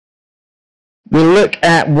We'll look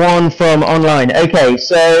at one from online. Okay,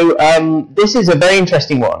 so this is a very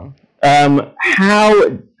interesting one.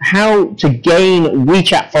 How to gain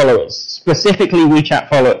WeChat followers, specifically WeChat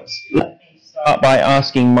followers. Let me start by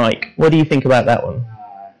asking Mike. What do you think about that one?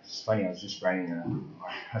 It's funny. I was just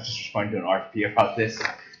responding to an RFP about this.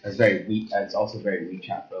 It's also very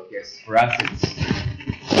WeChat focused. For us,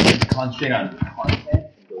 it's concentrate on content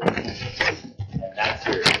and that's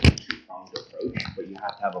your two-pronged approach. But you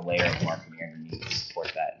have to have a layer of marketing underneath to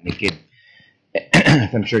support that. And it could,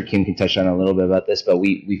 I'm sure Kim can touch on a little bit about this, but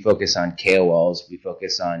we focus on KOLs. We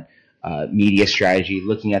focus on media strategy,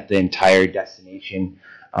 looking at the entire destination,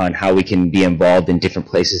 on how we can be involved in different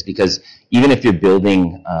places. Because even if you're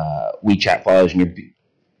building WeChat followers, and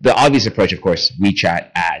the obvious approach, of course, WeChat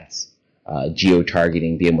ads,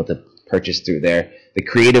 geo-targeting, being able to purchase through there. The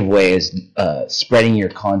creative way is spreading your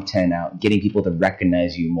content out, getting people to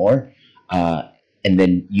recognize you more, and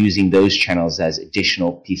then using those channels as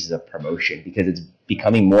additional pieces of promotion, because it's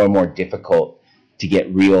becoming more and more difficult to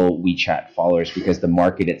get real WeChat followers because the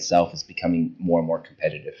market itself is becoming more and more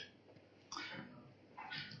competitive.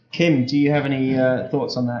 Kim, do you have any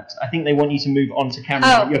thoughts on that? I think they want you to move on to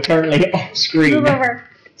camera. Oh. You're currently off screen. Move over.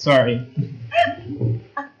 Sorry.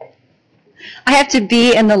 I have to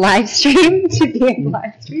be in the live stream to be in the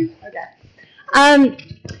live stream? Okay.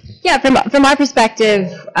 Yeah, from our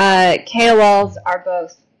perspective, KOLs are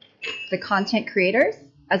both the content creators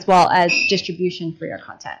as well as distribution for your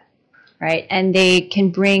content, right? And they can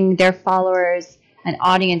bring their followers and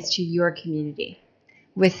audience to your community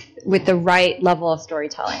with the right level of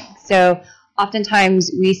storytelling. So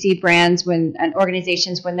oftentimes we see brands and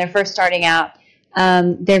organizations when they're first starting out,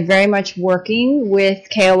 they're very much working with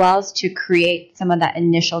KOLs to create some of that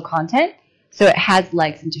initial content so it has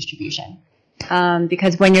legs in distribution.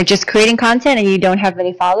 Because when you're just creating content and you don't have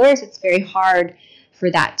any followers, it's very hard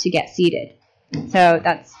for that to get seeded. So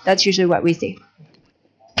that's usually what we see.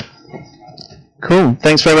 Cool.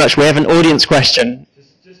 Thanks very much. We have an audience question.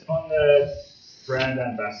 Just on the brand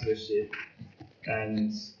ambassadorship,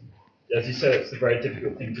 and as you said, it's a very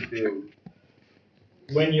difficult thing to build.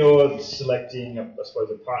 When you're selecting, I suppose,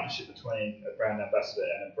 a partnership between a brand ambassador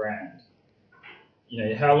and a brand,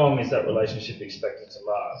 how long is that relationship expected to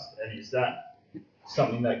last? And is that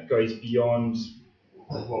something that goes beyond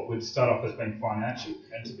what would start off as being financial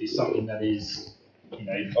and to be something that is,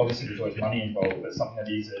 obviously there's always money involved, but something that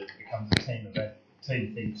becomes a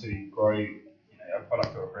team thing to grow, a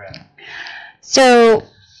product or a brand? So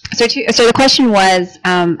the question was,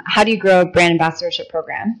 how do you grow a brand ambassadorship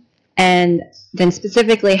program? And then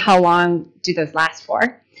specifically, how long do those last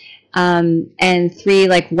for? And three,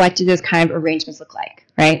 what do those kind of arrangements look like,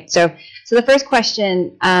 right? So the first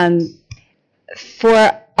question,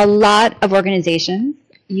 for a lot of organizations,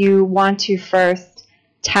 you want to first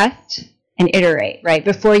test and iterate, right,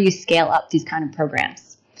 before you scale up these kind of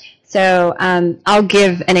programs. So I'll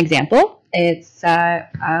give an example. It's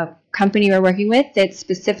a company we're working with that's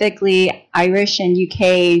specifically Irish and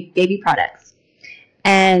UK baby products.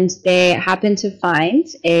 And they happened to find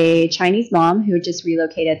a Chinese mom who just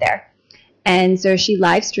relocated there. And so she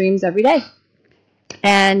live streams every day.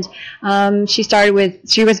 And she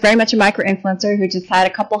was very much a micro-influencer who just had a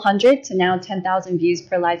couple hundred to now 10,000 views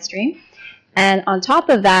per live stream. And on top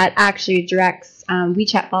of that, actually directs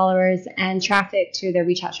WeChat followers and traffic to their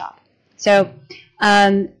WeChat shop. So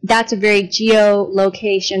that's a very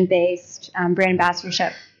geolocation-based brand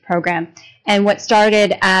ambassadorship program. And what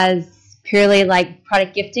started as purely like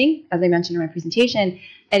product gifting, as I mentioned in my presentation,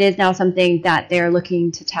 it is now something that they're looking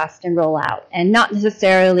to test and roll out. And not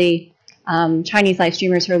necessarily Chinese live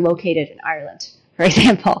streamers who are located in Ireland, for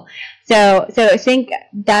example. So I think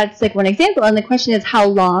that's like one example. And the question is how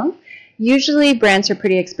long? Usually brands who are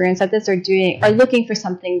pretty experienced at this are looking for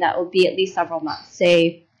something that will be at least several months,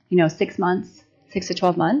 say, 6 months, 6 to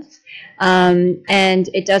 12 months. And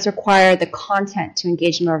it does require the content to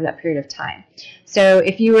engage them over that period of time. So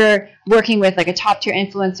if you were working with like a top tier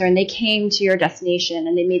influencer and they came to your destination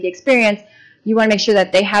and they made the experience, you want to make sure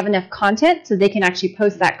that they have enough content so they can actually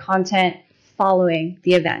post that content following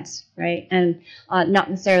the event, right? And not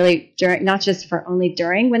necessarily during, not just for only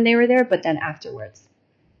during when they were there, but then afterwards.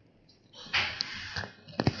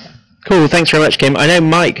 Cool, thanks very much, Kim. I know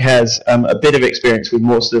Mike has a bit of experience with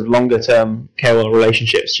more sort of longer-term KOL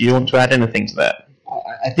relationships. Do you want to add anything to that?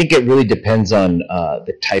 I think it really depends on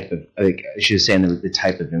the type of, I should say, the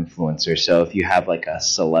type of influencer. So if you have like a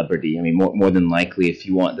celebrity, I mean, more than likely, if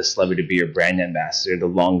you want the celebrity to be your brand ambassador, the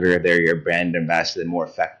longer they're your brand ambassador, the more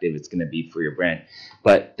effective it's going to be for your brand.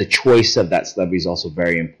 But the choice of that celebrity is also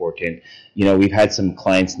very important. We've had some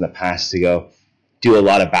clients in the past to go do a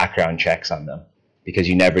lot of background checks on them. because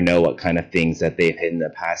you never know what kind of things that they've hit in the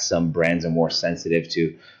past. Some brands are more sensitive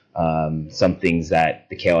to some things that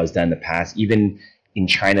the KOL has done in the past. Even in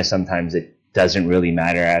China, sometimes it doesn't really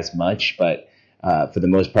matter as much, but for the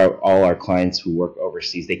most part, all our clients who work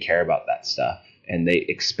overseas, they care about that stuff, and they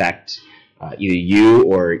expect either you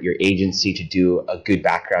or your agency to do a good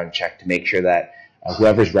background check to make sure that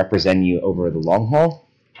whoever's representing you over the long haul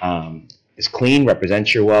is clean,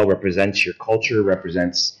 represents you well, represents your culture,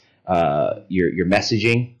 represents your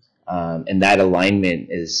messaging, and that alignment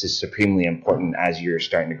is supremely important as you're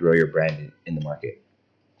starting to grow your brand in the market.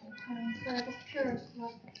 And so I was curious,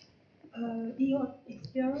 like, in your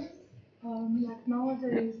experience, like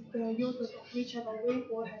nowadays the users of WeChat or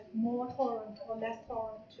Weibo have more tolerant or less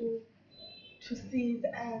tolerant to see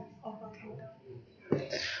the ads of a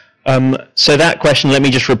KOL. So that question, let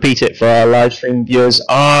me just repeat it for our live stream viewers.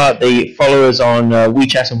 Are the followers on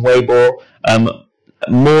WeChat and Weibo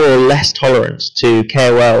more or less tolerant to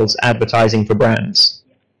KOLs advertising for brands?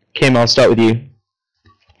 Kim, I'll start with you.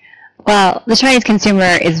 Well, the Chinese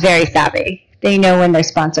consumer is very savvy. They know when there's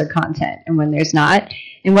sponsored content and when there's not.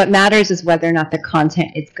 And what matters is whether or not the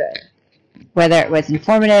content is good. Whether it was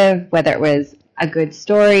informative, whether it was a good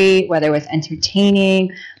story, whether it was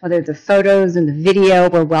entertaining, whether the photos and the video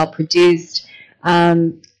were well produced.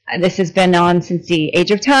 This has been on since the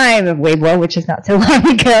age of time of Weibo, which is not so long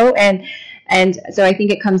ago. And so I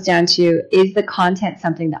think it comes down to, is the content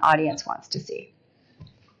something the audience wants to see?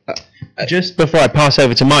 Just before I pass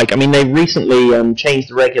over to Mike, I mean, they recently changed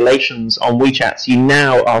the regulations on WeChat, so you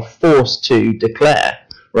now are forced to declare,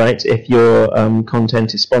 right, if your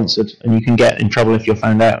content is sponsored, and you can get in trouble if you're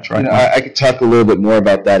found out, right? I could talk a little bit more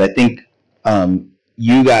about that. I think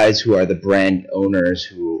you guys who are the brand owners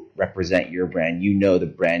who represent your brand, you know the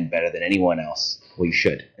brand better than anyone else. Well, you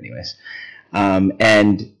should, anyways.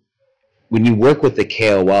 And when you work with the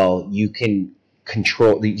KOL, you can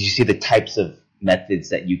control, you see the types of methods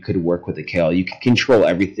that you could work with a KOL. You can control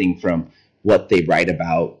everything from what they write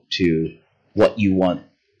about to what you want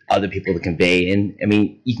other people to convey. And I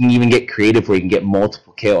mean, you can even get creative where you can get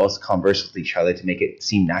multiple KOLs to converse with each other to make it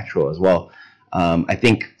seem natural as well. I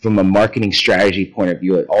think from a marketing strategy point of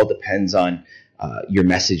view, it all depends on your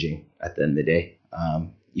messaging at the end of the day.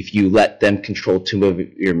 If you let them control too much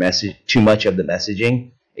of the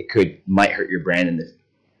messaging, it might hurt your brand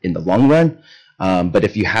in the long run. But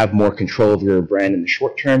if you have more control of your brand in the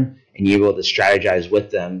short term and you're able to strategize with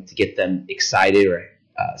them to get them excited or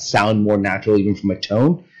sound more natural even from a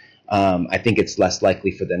tone, I think it's less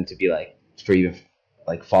likely for them to be for you,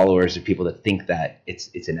 followers or people to think that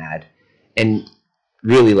it's an ad. And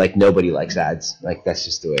really, nobody likes ads. That's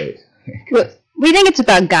just the way We think it's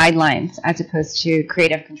about guidelines as opposed to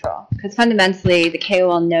creative control, because fundamentally the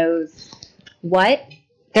KOL knows what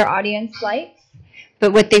their audience likes,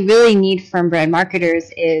 but what they really need from brand marketers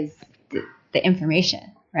is the information,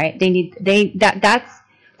 right? That's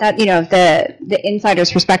the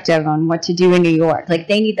insider's perspective on what to do in New York. They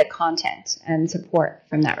need the content and support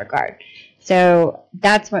from that regard. So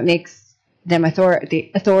that's what makes them the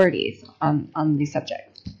authorities on these subjects.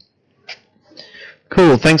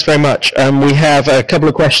 Cool, thanks very much. We have a couple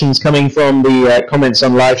of questions coming from the comments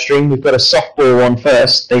on live stream. We've got a softball one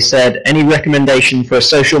first. They said, any recommendation for a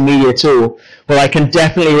social media tool? Well, I can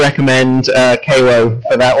definitely recommend KWO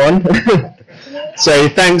for that one. So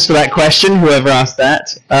thanks for that question, whoever asked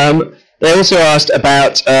that. They also asked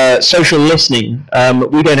about social listening.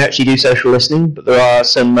 We don't actually do social listening, but there are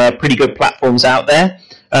some pretty good platforms out there.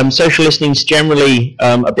 Social listening is generally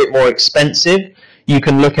a bit more expensive. You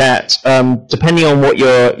can look at, depending on what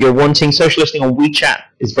you're wanting, social listening on WeChat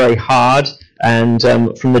is very hard, and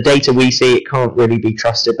from the data we see, it can't really be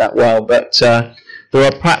trusted that well. But there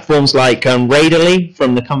are platforms like Radarly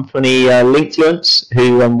from the company Linkfluence,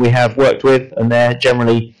 who we have worked with, and they're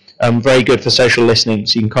generally very good for social listening,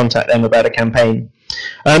 so you can contact them about a campaign.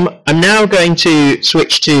 I'm now going to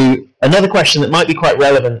switch to another question that might be quite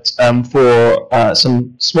relevant for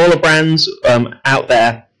some smaller brands out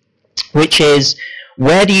there, which is,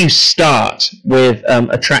 where do you start with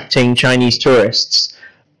attracting Chinese tourists?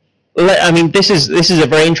 I mean, this is a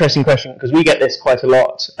very interesting question because we get this quite a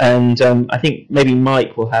lot, and I think maybe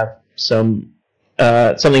Mike will have some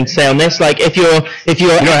something to say on this. If you're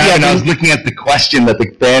I was looking at the question that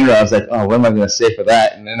the banner, I was like, oh, what am I going to say for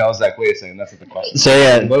that? And then I was like, wait a second, that's not the question. So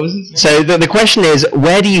yeah, what was it? So the question is,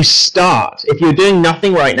 where do you start? If you're doing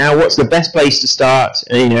nothing right now, what's the best place to start?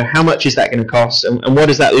 And, how much is that going to cost, and what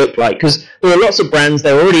does that look like? Because there are lots of brands,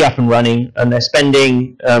 they're already up and running, and they're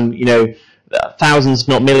spending, thousands, if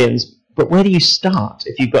not millions. But where do you start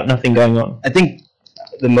if you've got nothing going on? I think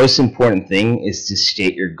the most important thing is to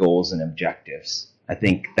state your goals and objectives. I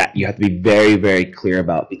think that you have to be very, very clear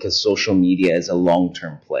about, because social media is a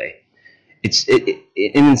long-term play. And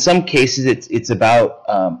in some cases, it's about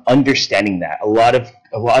understanding that. A lot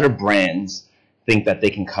of brands think that they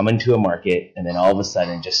can come into a market and then all of a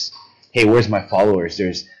sudden just, hey, where's my followers?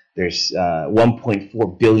 There's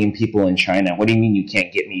 1.4 billion people in China. What do you mean you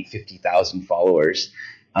can't get me 50,000 followers?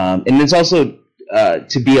 And it's also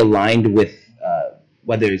to be aligned with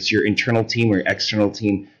whether it's your internal team or external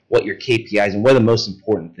team, what your KPIs and what are the most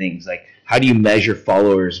important things. Like, how do you measure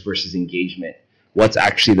followers versus engagement? What's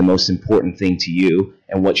actually the most important thing to you,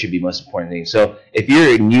 and what should be most important thing? So if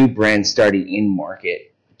you're a new brand starting in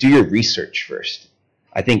market, do your research first.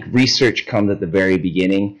 I think research comes at the very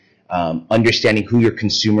beginning. Understanding who your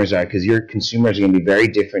consumers are, because your consumers are going to be very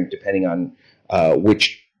different depending on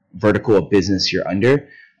which vertical of business you're under.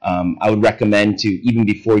 I would recommend to, even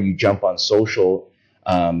before you jump on social,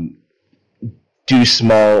 do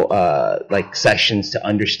small like sessions to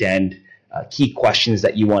understand key questions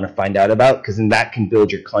that you want to find out about, because then that can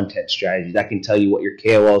build your content strategy. That can tell you what your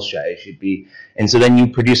KOL strategy should be. And so then you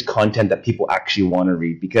produce content that people actually want to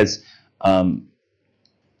read, because to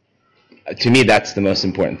me, that's the most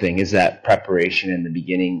important thing, is that preparation in the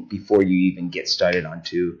beginning before you even get started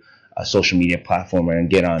onto a social media platform and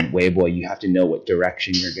get on Weibo. You have to know what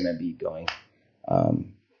direction you're going to be going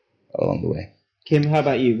along the way. Kim, how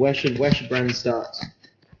about you? Where should brands start?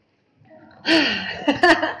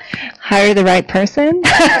 Hire the right person.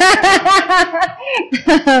 Yeah,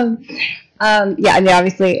 I mean,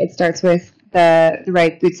 obviously it starts with the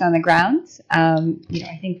right boots on the ground.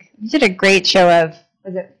 I think you did a great show of,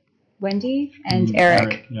 was it Wendy and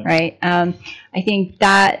Eric, yeah. right? I think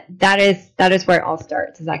that is where it all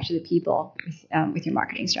starts, is actually the people with your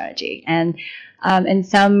marketing strategy. And in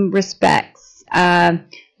some respects,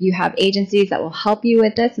 you have agencies that will help you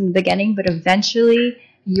with this in the beginning, but eventually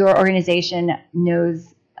your organization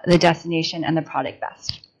knows the destination and the product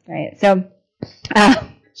best, right? So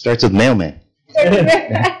Starts with mailman.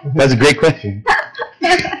 That's a great question.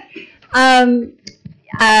 I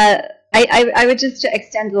would just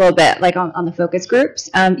extend a little bit, like on the focus groups.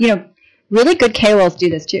 Really good KOLs do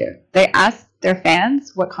this too. They ask their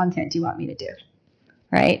fans, what content do you want me to do?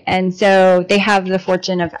 Right? And so they have the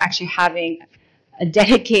fortune of actually having a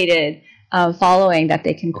dedicated following that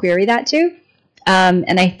they can query that to.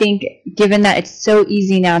 And I think, given that it's so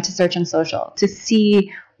easy now to search on social, to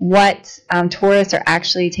see what tourists are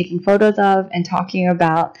actually taking photos of and talking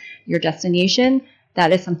about your destination,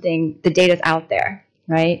 that is something, the data's out there.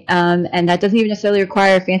 Right, and that doesn't even necessarily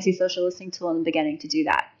require a fancy social listening tool in the beginning to do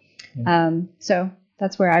that. So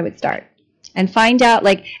that's where I would start, and find out,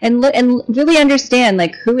 and really understand,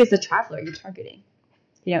 who is the traveler you're targeting.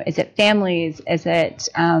 Is it families? Is it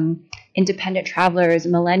independent travelers,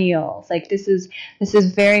 millennials? This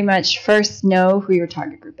is very much, first know who your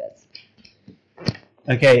target group is.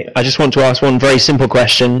 Okay, I just want to ask one very simple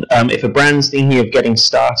question. If a brand's thinking of getting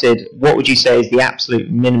started, what would you say is the absolute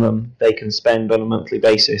minimum they can spend on a monthly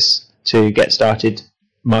basis to get started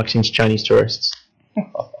marketing to Chinese tourists?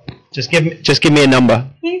 Just give me a number.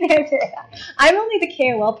 I'm only the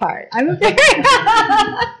KOL part. I'm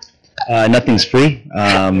Nothing's free.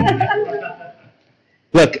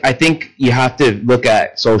 Look, I think you have to look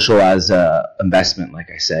at social as an investment, like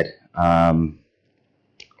I said.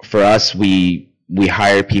 For us, we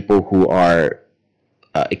hire people who are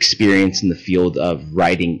experienced in the field of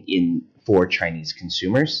writing for Chinese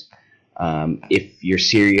consumers. If you're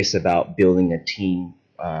serious about building a team,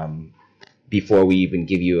 before we even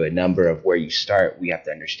give you a number of where you start, we have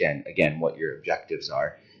to understand, again, what your objectives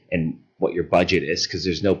are and what your budget is, because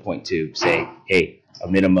there's no point to say, hey,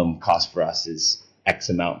 a minimum cost for us is X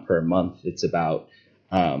amount per month. It's about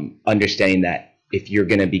understanding that if you're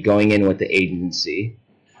going to be going in with the agency,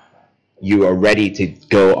 you are ready to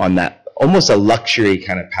go on that almost a luxury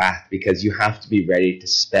kind of path, because you have to be ready to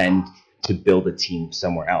spend to build a team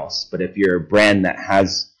somewhere else. But if you're a brand that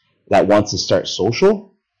wants to start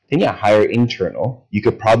social, then yeah, hire internal. You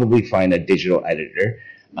could probably find a digital editor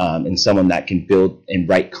and someone that can build and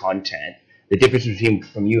write content. The difference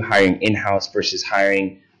from you hiring in-house versus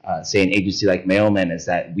hiring, say, an agency like Mailman is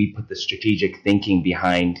that we put the strategic thinking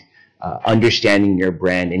behind understanding your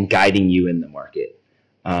brand and guiding you in the market.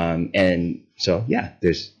 And so, yeah,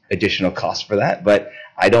 there's additional cost for that, but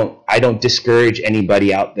I don't discourage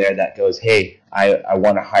anybody out there that goes, hey, I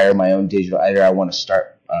want to hire my own digital editor. I want to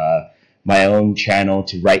start my own channel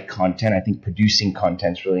to write content. I think producing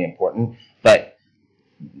content is really important. But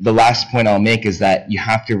the last point I'll make is that you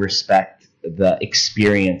have to respect the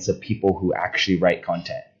experience of people who actually write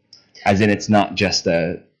content. As in, it's not just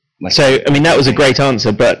a So, I mean, that was a great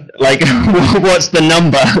answer, but like, what's the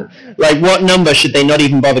number? Like, what number should they not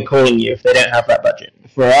even bother calling you if they don't have that budget?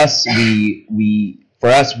 For us, we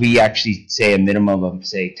actually say a minimum of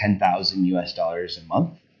say $10,000 a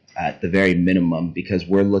month at the very minimum, because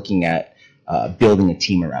we're looking at building a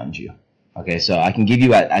team around you. Okay, so I can give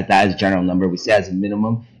you at that as a general number. We say as a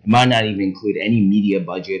minimum. It might not even include any media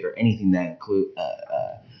budget or anything that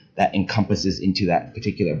that encompasses into that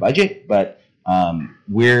particular budget, but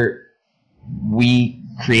we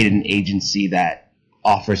created an agency that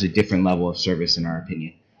offers a different level of service, in our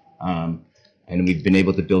opinion, and we've been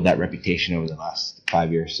able to build that reputation over the last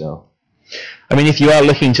 5 years. So, I mean, if you are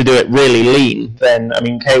looking to do it really lean, then I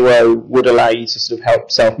mean, KWO would allow you to sort of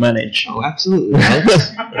help self-manage. oh, absolutely,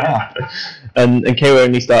 yeah. And KWO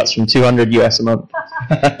only starts from $200 a month.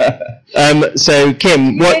 So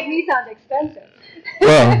Kim, You what? make me sound expensive.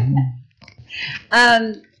 Well,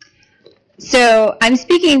 So I'm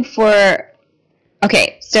speaking for.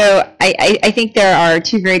 Okay, so I think there are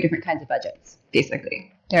two very different kinds of budgets,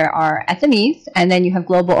 basically. There are SMEs, and then you have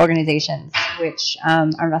global organizations, which are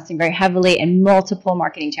investing very heavily in multiple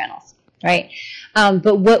marketing channels, right?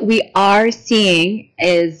 But what we are seeing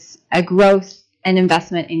is a growth and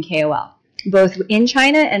investment in KOL, both in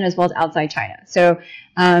China and as well as outside China. So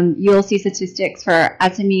you'll see statistics for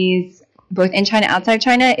SMEs, both in China and outside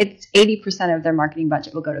China. It's 80% of their marketing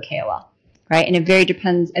budget will go to KOL. Right, and it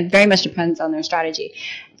very much depends on their strategy.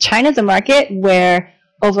 China's a market where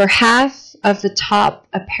over half of the top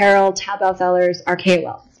apparel Taobao sellers are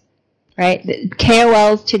KOLs. Right, the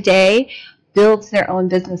KOLs today build their own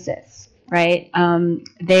businesses. Right,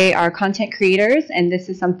 they are content creators, and this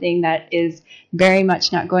is something that is very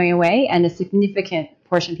much not going away, and a significant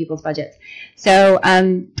portion of people's budgets. So,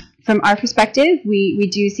 from our perspective, we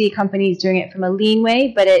do see companies doing it from a lean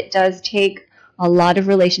way, but it does take a lot of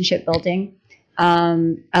relationship building.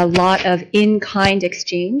 A lot of in-kind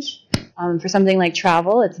exchange. For something like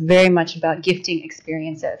travel, it's very much about gifting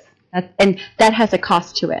experiences. And that has a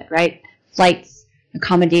cost to it, right? Flights,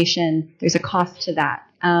 accommodation, there's a cost to that.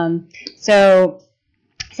 So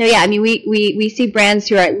yeah, I mean, we see brands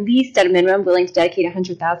who are at least at a minimum willing to dedicate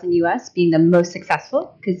 $100,000 US being the most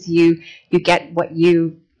successful, because you get what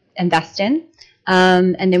you invest in.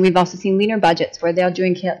 And then we've also seen leaner budgets where they're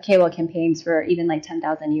doing KOL campaigns for even like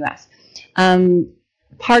 $10,000 US.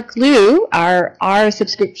 Park Loo, our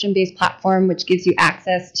subscription-based platform, which gives you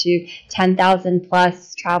access to 10,000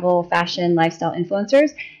 plus travel, fashion, lifestyle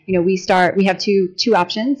influencers. You know, we have two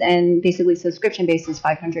options, and basically subscription-based is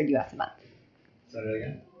 $500 US a month. Say that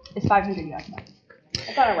again. It's $500 US a month.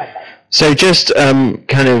 It's on our website. so just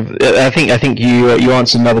kind of, I think you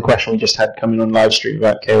answered another question we just had coming on live stream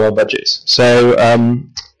about KOL budgets. So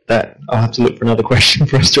that I'll have to look for another question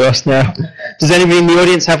for us to ask now. Does anybody in the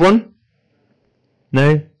audience have one?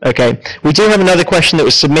 No? Okay. We do have another question that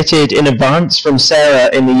was submitted in advance from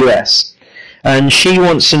Sarah in the US. And she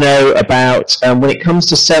wants to know about, when it comes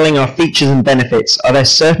to selling our features and benefits, are there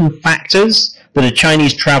certain factors that a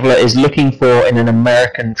Chinese traveler is looking for in an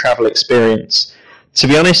American travel experience? To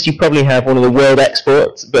be honest, you probably have one of the world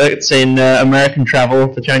exports in American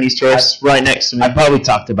travel for Chinese tourists right next to me. I've probably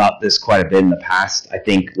talked about this quite a bit in the past. I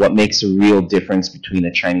think what makes a real difference between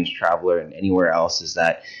a Chinese traveler and anywhere else is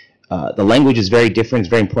that the language is very different. It's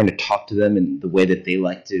very important to talk to them in the way that they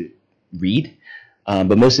like to read.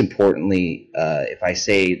 But most importantly, if I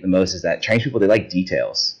say the most, is that Chinese people, they like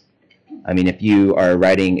details. I mean, if you are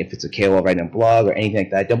writing, if it's a KOL writing a blog or anything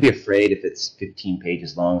like that, don't be afraid if it's 15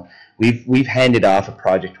 pages long. We've handed off a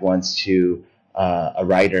project once to a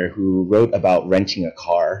writer who wrote about renting a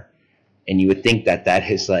car, and you would think that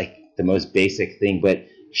is like the most basic thing, but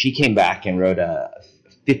she came back and wrote a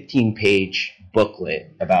 15-page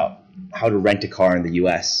booklet about how to rent a car in the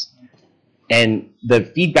US. And the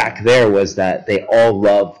feedback there was that they all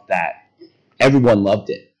loved that. Everyone loved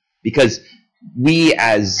it. Because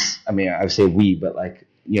I would say we, but like,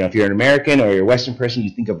 you know, if you're an American or you're a Western person, you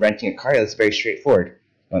think of renting a car, that's very straightforward.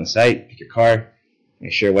 Go on the site, pick your car,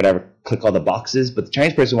 make sure whatever, click all the boxes. But the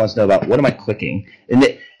Chinese person wants to know about, what am I clicking?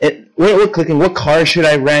 And what clicking, what car should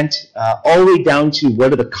I rent? All the way down to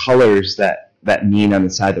what are the colors that mean on the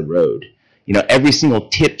side of the road. You know, every single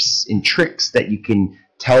tips and tricks that you can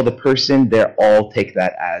tell the person, they all take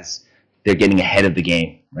that as they're getting ahead of the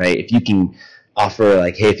game, right? If you can offer,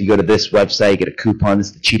 like, hey, if you go to this website, get a coupon, this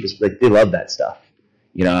is the cheapest, like, they love that stuff.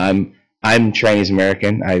 You know, I'm Chinese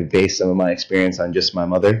American. I base some of my experience on just my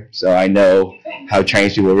mother, so I know how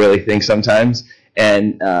Chinese people really think sometimes.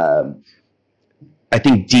 And I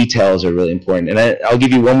think details are really important. And I'll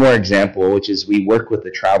give you one more example, which is we worked with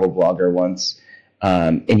a travel blogger once,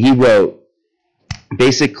 and he wrote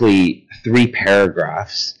basically 3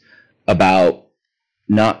 paragraphs about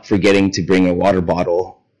not forgetting to bring a water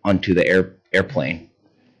bottle onto the airplane.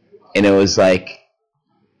 And it was like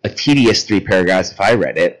a tedious 3 paragraphs if I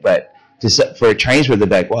read it, but for a Chinese word, they'd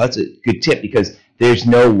be like, well, that's a good tip because there's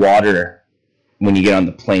no water when you get on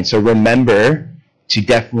the plane. So remember to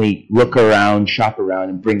definitely look around, shop around,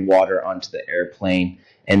 and bring water onto the airplane.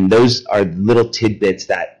 And those are little tidbits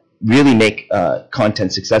that really make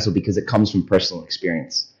content successful because it comes from personal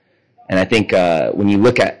experience. And I think when you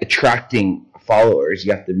look at attracting followers,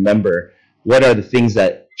 you have to remember what are the things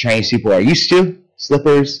that Chinese people are used to: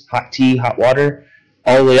 slippers, hot tea, hot water,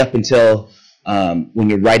 all the way up until when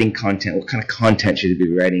you're writing content, what kind of content should you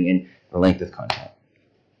be writing and the length of content.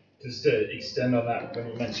 Just to extend on that, when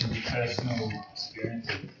you mentioned personal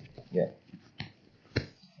experiences, yeah,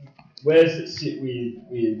 where does it sit with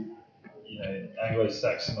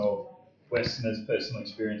Anglo-Saxon or Westerners' personal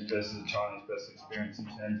experience versus a Chinese personal experience in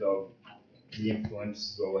terms of the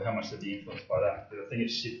influence, or how much they'd be influenced by that? Because I think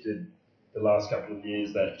it's shifted the last couple of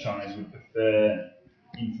years that Chinese would prefer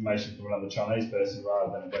information from another Chinese person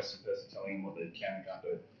rather than a Western person telling them what they can and can't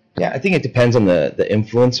do. Yeah, I think it depends on the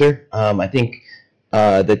influencer. I think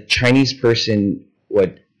the Chinese person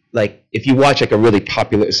would, like, if you watch like a really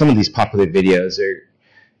popular, some of these popular videos,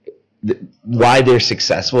 why they're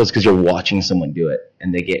successful is because you're watching someone do it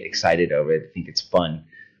and they get excited over it, think it's fun,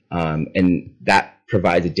 and that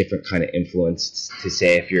provides a different kind of influence to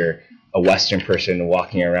say if you're a Western person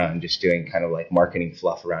walking around just doing kind of like marketing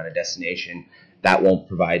fluff around a destination, that won't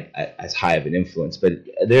provide as high of an influence. But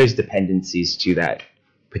there's dependencies to that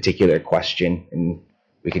particular question, and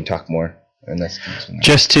we can talk more.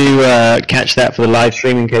 Just to catch that for the live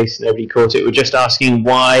stream in case nobody caught it, we're just asking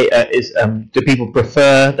why do people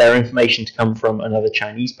prefer their information to come from another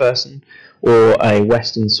Chinese person or a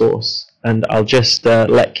Western source? And I'll just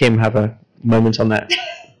let Kim have a moment on that.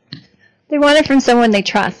 They want it from someone they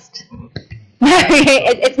trust.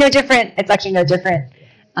 It's no different. It's actually no different.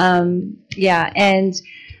 Yeah, and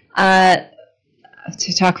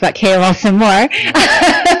to talk about KOL some more.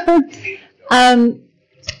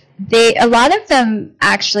 A lot of them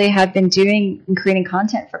actually have been doing and creating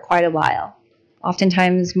content for quite a while.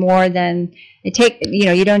 Oftentimes more than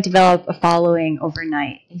you don't develop a following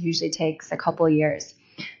overnight. It usually takes a couple of years.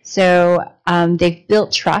 So they've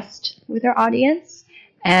built trust with their audience.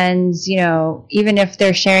 And, even if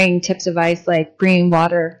they're sharing tips of advice like bringing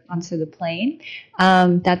water onto the plane,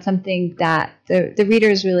 that's something that the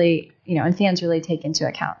readers really, and fans really take into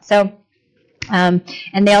account. So, and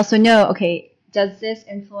they also know, okay, does this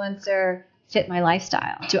influencer fit my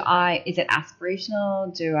lifestyle? Is it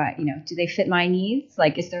aspirational? Do they fit my needs?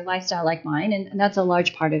 Like, is their lifestyle like mine? And that's a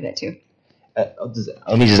large part of it too. Let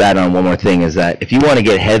me just add on one more thing, is that if you want to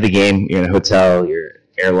get ahead of the game, you're in a hotel, you're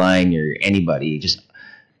airline, you're anybody,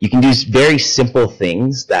 you can do very simple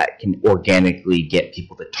things that can organically get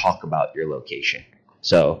people to talk about your location.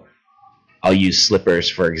 So I'll use slippers,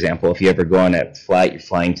 for example. If you ever go on a flight, you're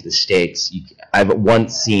flying to the States, I've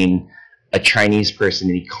once seen a Chinese person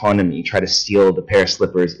in economy try to steal the pair of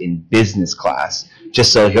slippers in business class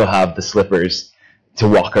just so he'll have the slippers to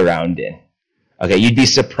walk around in. Okay, you'd be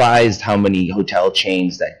surprised how many hotel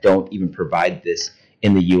chains that don't even provide this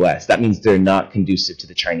in the US. That means they're not conducive to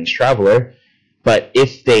the Chinese traveler. But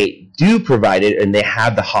if they do provide it and they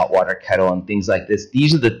have the hot water kettle and things like this,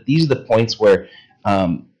 these are the points where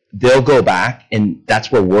they'll go back, and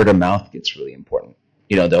that's where word of mouth gets really important.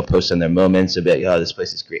 They'll post on their moments about, this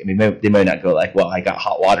place is great. I mean, they might not go like, well, I got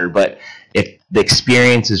hot water, but if the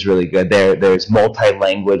experience is really good, there's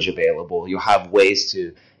multi-language available. You'll have ways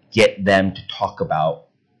to get them to talk about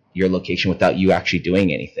your location without you actually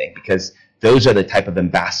doing anything, because those are the type of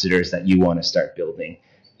ambassadors that you want to start building,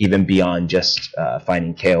 even beyond just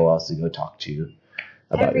finding KOLs to go talk to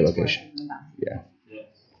about your location. Yeah.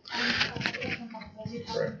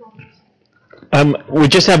 We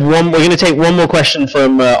just have one. We're going to take one more question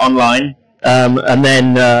from online, and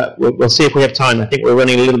then we'll see if we have time. I think we're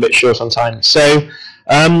running a little bit short on time. So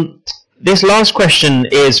this last question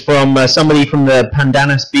is from somebody from the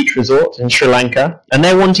Pandanus Beach Resort in Sri Lanka, and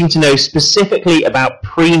they're wanting to know specifically about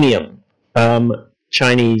premium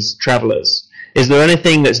Chinese travelers. Is there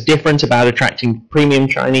anything that's different about attracting premium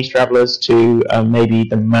Chinese travelers to maybe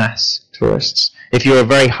the mass tourists? If you're a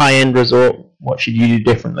very high-end resort, what should you do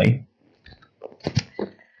differently?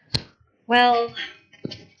 Well,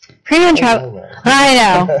 premium travel. I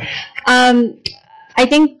know. I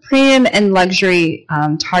think premium and luxury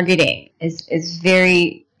targeting is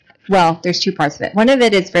very well. There's two parts of it. One of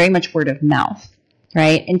it is very much word of mouth,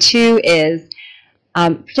 right? And two is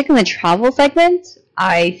particularly in the travel segment.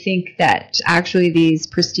 I think that actually these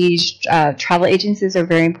prestige travel agencies are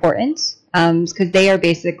very important. because they are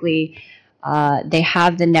basically, they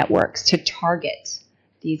have the networks to target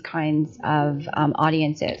these kinds of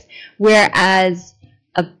audiences. Whereas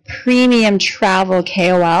a premium travel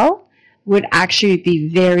KOL would actually be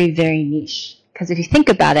very, very niche. Because if you think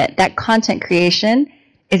about it, that content creation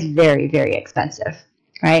is very, very expensive,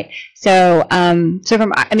 right? So,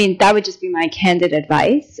 that would just be my candid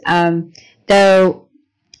advice. Though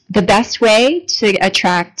the best way to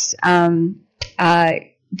attract, the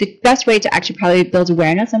best way to actually probably build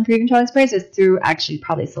awareness on premium travel experience is through actually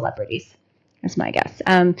probably celebrities. That's my guess.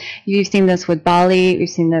 You've seen this with Bali. We've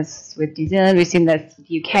seen this with New Zealand. We've seen this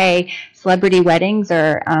with UK. Celebrity weddings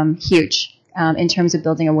are huge in terms of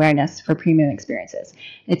building awareness for premium experiences.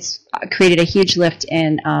 It's created a huge lift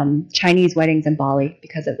in Chinese weddings in Bali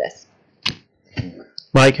because of this.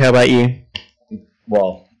 Mike, how about you?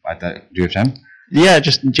 Well, I thought, do you have time? Yeah,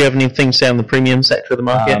 just do you have anything to say on the premium sector of the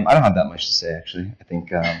market? I don't have that much to say, actually. I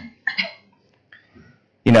think,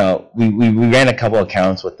 we ran a couple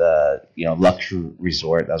accounts with the luxury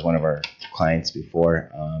resort. That was one of our clients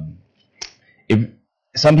before.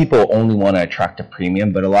 Some people only want to attract a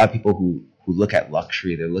premium, but a lot of people who look at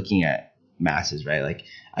luxury, they're looking at masses, right? Like,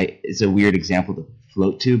 it's a weird example to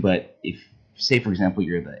float to, but if, say, for example,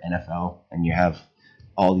 you're the NFL and you have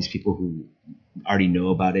all these people who already know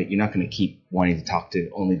about it, you're not going to keep wanting to talk to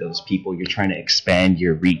only those people. You're trying to expand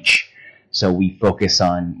your reach. So we focus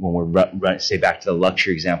on, when we're say back to the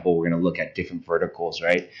luxury example, we're going to look at different verticals,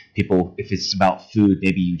 right? People, if it's about food,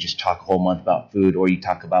 maybe you just talk a whole month about food, or you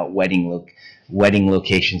talk about wedding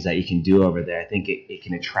locations that you can do over there. I think it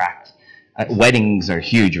can attract. Weddings are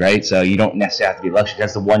huge, right? So you don't necessarily have to be luxury.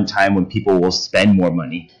 That's the one time when people will spend more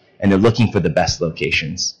money, and they're looking for the best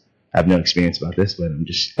locations. I have no experience about this, but I'm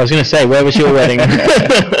just... I was going to say, where was your wedding?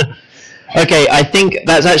 Okay, I think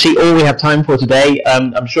that's actually all we have time for today.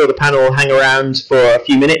 I'm sure the panel will hang around for a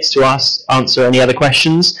few minutes to answer any other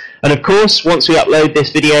questions. And of course, once we upload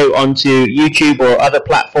this video onto YouTube or other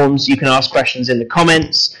platforms, you can ask questions in the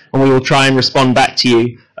comments, and we will try and respond back to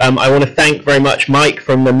you. I want to thank very much Mike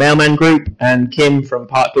from the Mailman Group and Kim from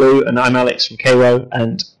Park Blue, and I'm Alex from KRO,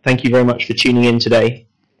 and thank you very much for tuning in today.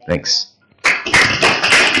 Thanks.